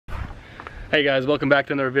Hey guys, welcome back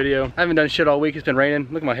to another video. I haven't done shit all week. It's been raining.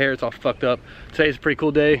 Look at my hair, it's all fucked up. Today's a pretty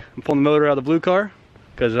cool day. I'm pulling the motor out of the blue car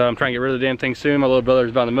because I'm trying to get rid of the damn thing soon. My little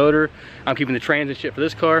brother's buying the motor. I'm keeping the trans and shit for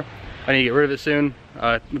this car. I need to get rid of it soon.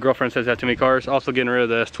 My girlfriend says I have too many cars. Also getting rid of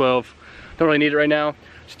the S12. Don't really need it right now.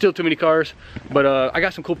 Still too many cars, but I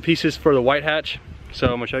got some cool pieces for the white hatch. So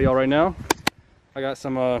I'm gonna show y'all right now. I got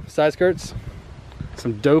some side skirts,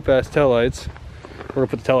 some dope ass taillights. We're gonna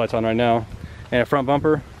put the taillights on right now, and a front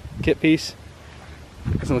bumper kit piece.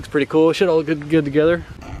 This one looks pretty cool. Should all look good together.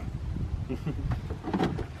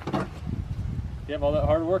 Yep, all that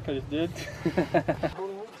hard work I just did.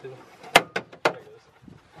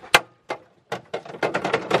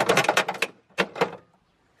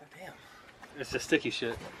 Damn, it's just sticky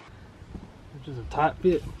shit. It's just a tight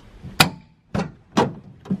bit.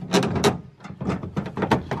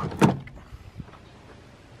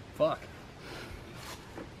 Fuck.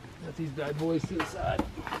 Got these bad boys to the side.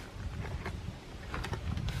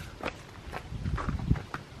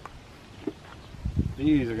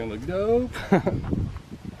 These are gonna look dope.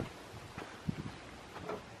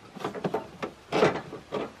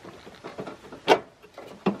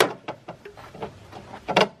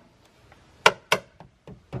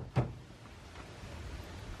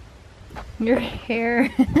 Your hair.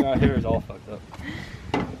 My hair is all fucked up.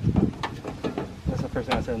 That's the first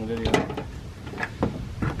thing I said in the video.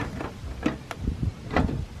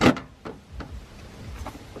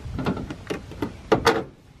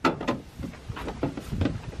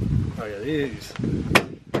 Oh yeah, these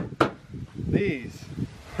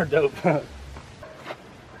are dope. With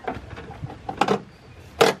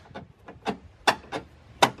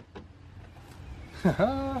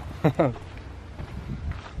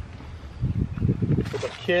a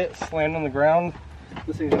kit slammed on the ground,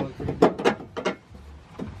 this thing's gonna look pretty dope.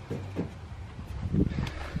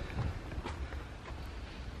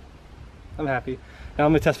 I'm happy. Now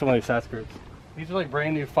I'm gonna test for one of these side skirts. These are like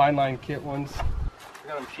brand new fine line kit ones. I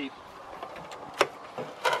got them cheap.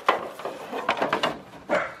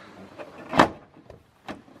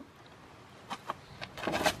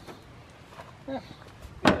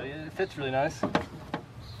 Yeah, it fits really nice.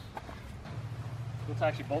 Let's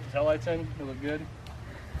actually bolt the taillights in. They look good.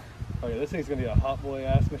 Oh yeah, this thing's gonna be a hot boy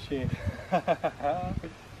ass machine.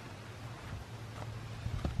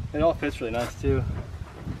 It all fits really nice too.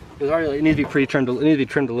 It's already, it needs to be pre-trimmed. It needs to be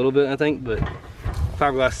trimmed a little bit, I think, but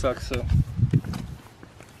fiberglass sucks, so.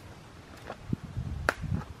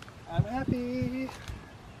 I'm happy.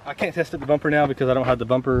 I can't test the bumper now because I don't have the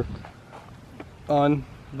bumper on.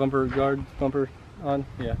 Bumper on.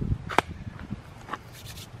 Yeah.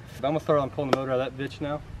 But I'm gonna start on pulling the motor out of that bitch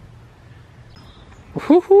now.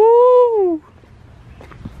 Woohoo!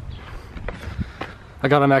 I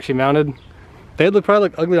got them actually mounted. They'd probably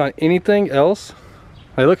look ugly on anything else.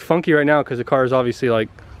 They look funky right now because the car is obviously like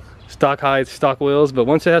stock height, stock wheels, but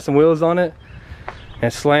once it has some wheels on it and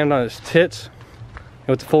it's slammed on its tits and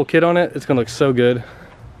with the full kit on it, it's gonna look so good.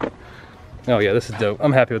 Oh yeah, this is dope.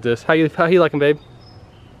 I'm happy with this. How you liking, babe?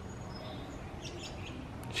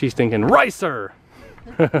 She's thinking ricer.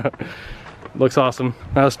 Looks awesome.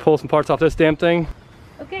 Now let's pull some parts off this damn thing.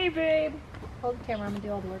 Okay, babe. Hold the camera. I'm gonna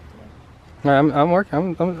do all the work today. I'm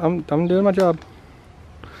working. I'm doing my job.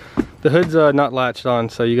 The hood's not latched on,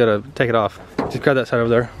 so you gotta take it off. Just grab that side over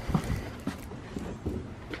there.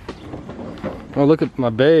 Oh, look at my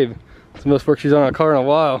babe. It's the most work she's done on a car in a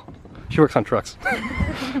while. She works on trucks.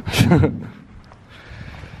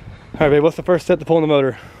 Alright, babe, what's the first step to pulling the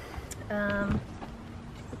motor?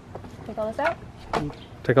 Take all this out.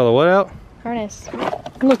 Take all the what out? Harness.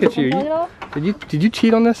 Look at you. Did you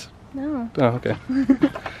cheat on this? No. Oh, okay.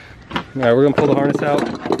 Alright, we're gonna pull the harness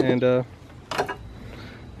out and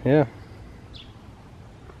yeah.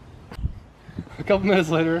 A couple minutes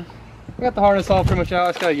later, I got the harness all pretty much out. I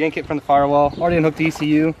just gotta yank it from the firewall. Already unhooked the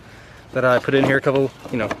ECU that I put in here a couple,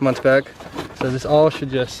 months back. So this all should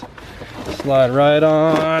just slide right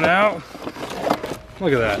on out.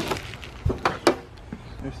 Look at that.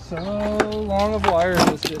 There's so long of wire in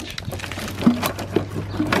this bitch.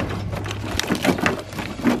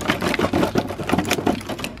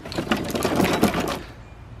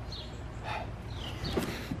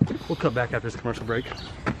 We'll cut back after this commercial break.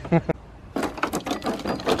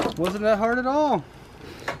 Wasn't that hard at all.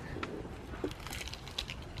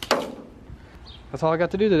 That's all I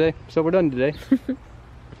got to do today. So we're done today.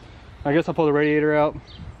 I guess I'll pull the radiator out.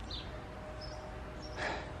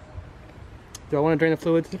 Do I want to drain the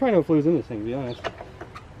fluids? There's probably no fluids in this thing, to be honest.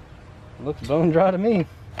 It looks bone dry to me.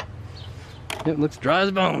 It looks dry as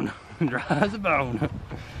a bone. Dry as a bone.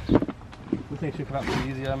 This thing should come out pretty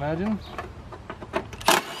easy, I imagine.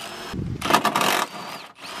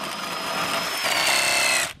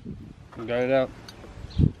 We got it out.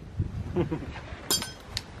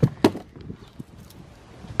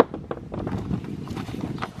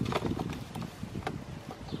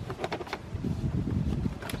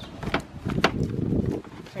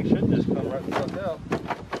 This thing should just come right the fuck out.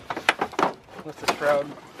 What's the shroud?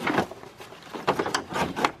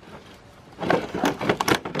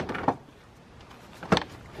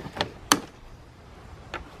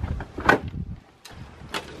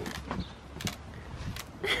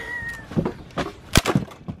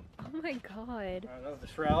 Oh my god. That was the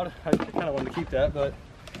shroud. I kind of wanted to keep that, but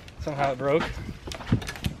somehow it broke.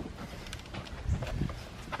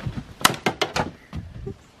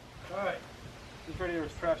 Alright, this radiator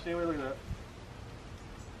was trashed anyway. Look at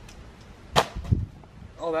that.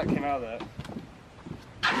 All that came out of that.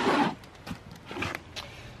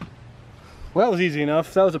 Well, that was easy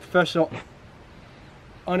enough. That was a professional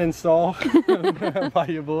uninstall by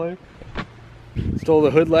your boy. Stole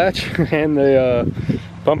the hood latch and the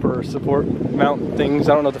bumper support mount things.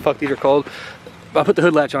 I don't know what the fuck these are called. I put the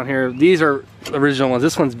hood latch on here. These are original ones.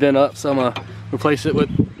 This one's been up, so I'm gonna replace it with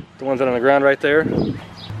the ones that are on the ground right there.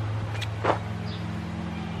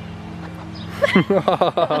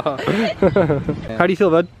 How do you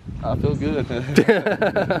feel, bud? I feel good.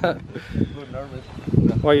 A little nervous.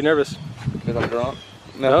 Why are you nervous? Because I'm drunk.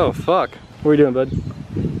 No. Oh, fuck. What are you doing, bud?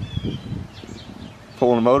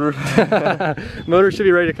 Pulling a motor. Motor should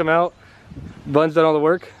be ready to come out. Bun's done all the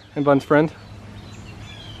work, and Bun's friend.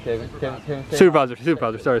 Kevin. Supervisor,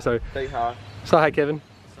 sorry. Say hi. So hi, Kevin.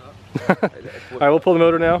 What's up? Alright, we'll pull the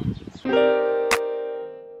motor now.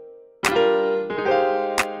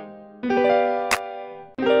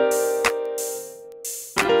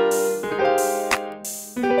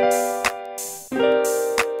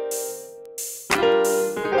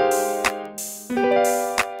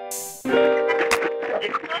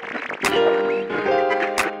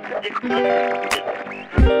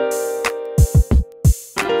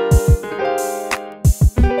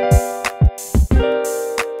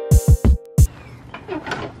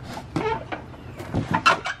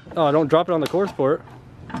 Oh, don't drop it on the core sport.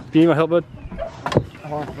 Do you need my help, bud?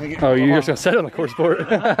 Oh, you're just gonna set it on the core sport.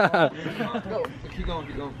 Go. Keep going.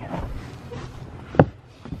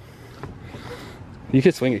 You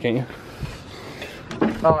can swing it, can't you?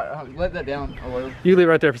 Oh, let that down or whatever. You leave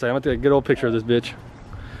it right there for a second. I'm gonna take a good old picture of this bitch.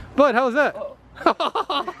 Bud, how was that?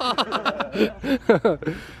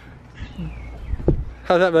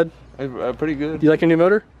 How's that, bud? Pretty good. You like your new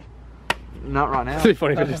motor? Not right now. It'd be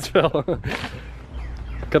funny if it just fell.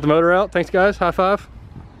 Got the motor out. Thanks, guys. High five.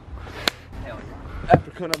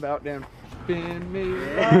 After cutting about down, spin me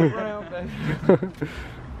right around, baby.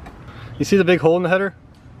 You see the big hole in the header?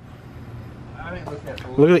 I didn't look at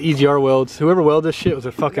that. Look at the EGR welds. Whoever welded this shit was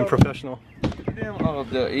a fucking professional. Oh,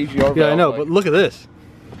 the EGR. Yeah, I know, but look at this.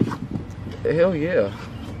 Hell yeah.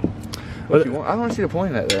 What you want? I don't want to see the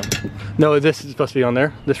point of that though. No, this is supposed to be on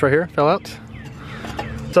there. This right here fell out.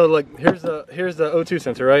 So like, here's the O2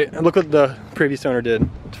 sensor, right? And look what the previous owner did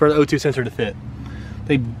for the O2 sensor to fit.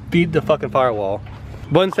 They beat the fucking firewall.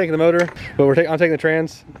 Bun's taking the motor, but I'm taking the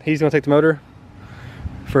trans. He's gonna take the motor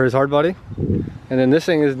for his hard body. And then this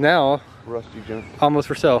thing is now Rusty junk. almost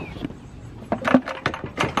for sale.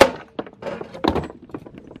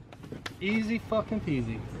 Easy fucking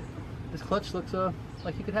peasy. This clutch looks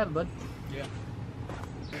like you could have it, bud. Yeah.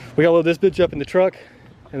 We gotta load this bitch up in the truck,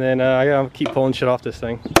 and then I gotta keep pulling shit off this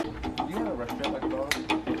thing. Do you have a rest strap like that?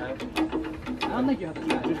 I don't think you have to do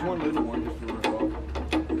that. Just one little one, just to rip off.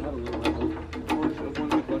 Not a little one. Or just one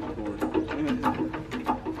with a bunch of doors.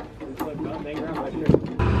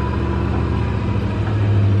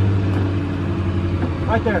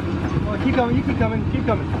 Right there. Oh, keep coming, you keep coming, keep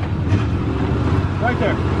coming. Right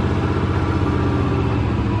there.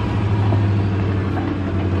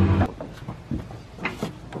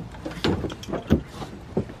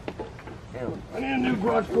 I need a new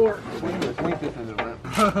garage door. Swing this in the ramp.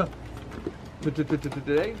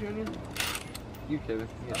 Today, Junior? You, Kevin.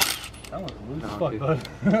 Yeah. That one's loose as No, fuck, dude. bud.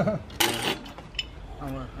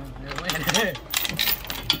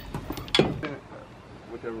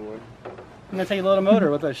 Whichever way. I'm gonna take a load of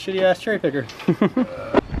motor with a shitty ass cherry picker.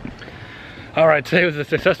 Alright, today was a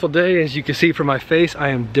successful day. As you can see from my face, I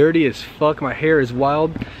am dirty as fuck. My hair is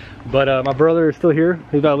wild. But my brother is still here.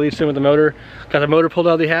 He's about to leave soon with the motor. Got the motor pulled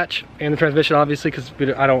out of the hatch and the transmission, obviously, because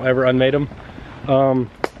I don't ever unmade them.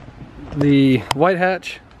 The white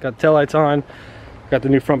hatch, got the tail lights on. Got the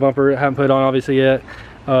new front bumper, haven't put it on obviously yet.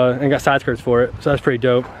 And got side skirts for it. So that's pretty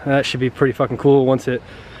dope. And that should be pretty fucking cool once it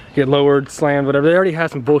get lowered, slammed, whatever. They already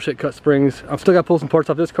have some bullshit cut springs. I've still got to pull some parts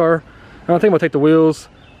off this car. I don't think I'm gonna take the wheels,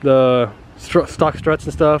 the stock struts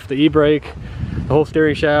and stuff, the e-brake, the whole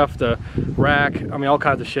steering shaft, the rack, I mean all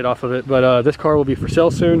kinds of shit off of it. But this car will be for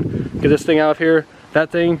sale soon. Get this thing out of here.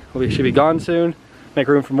 That thing should be gone soon. Make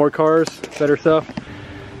room for more cars, better stuff.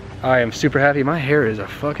 I am super happy. My hair is a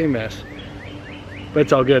fucking mess, but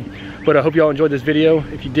it's all good. But I hope you all enjoyed this video.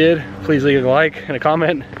 If you did, please leave a like and a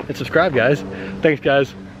comment and subscribe, guys. Thanks,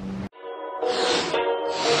 guys.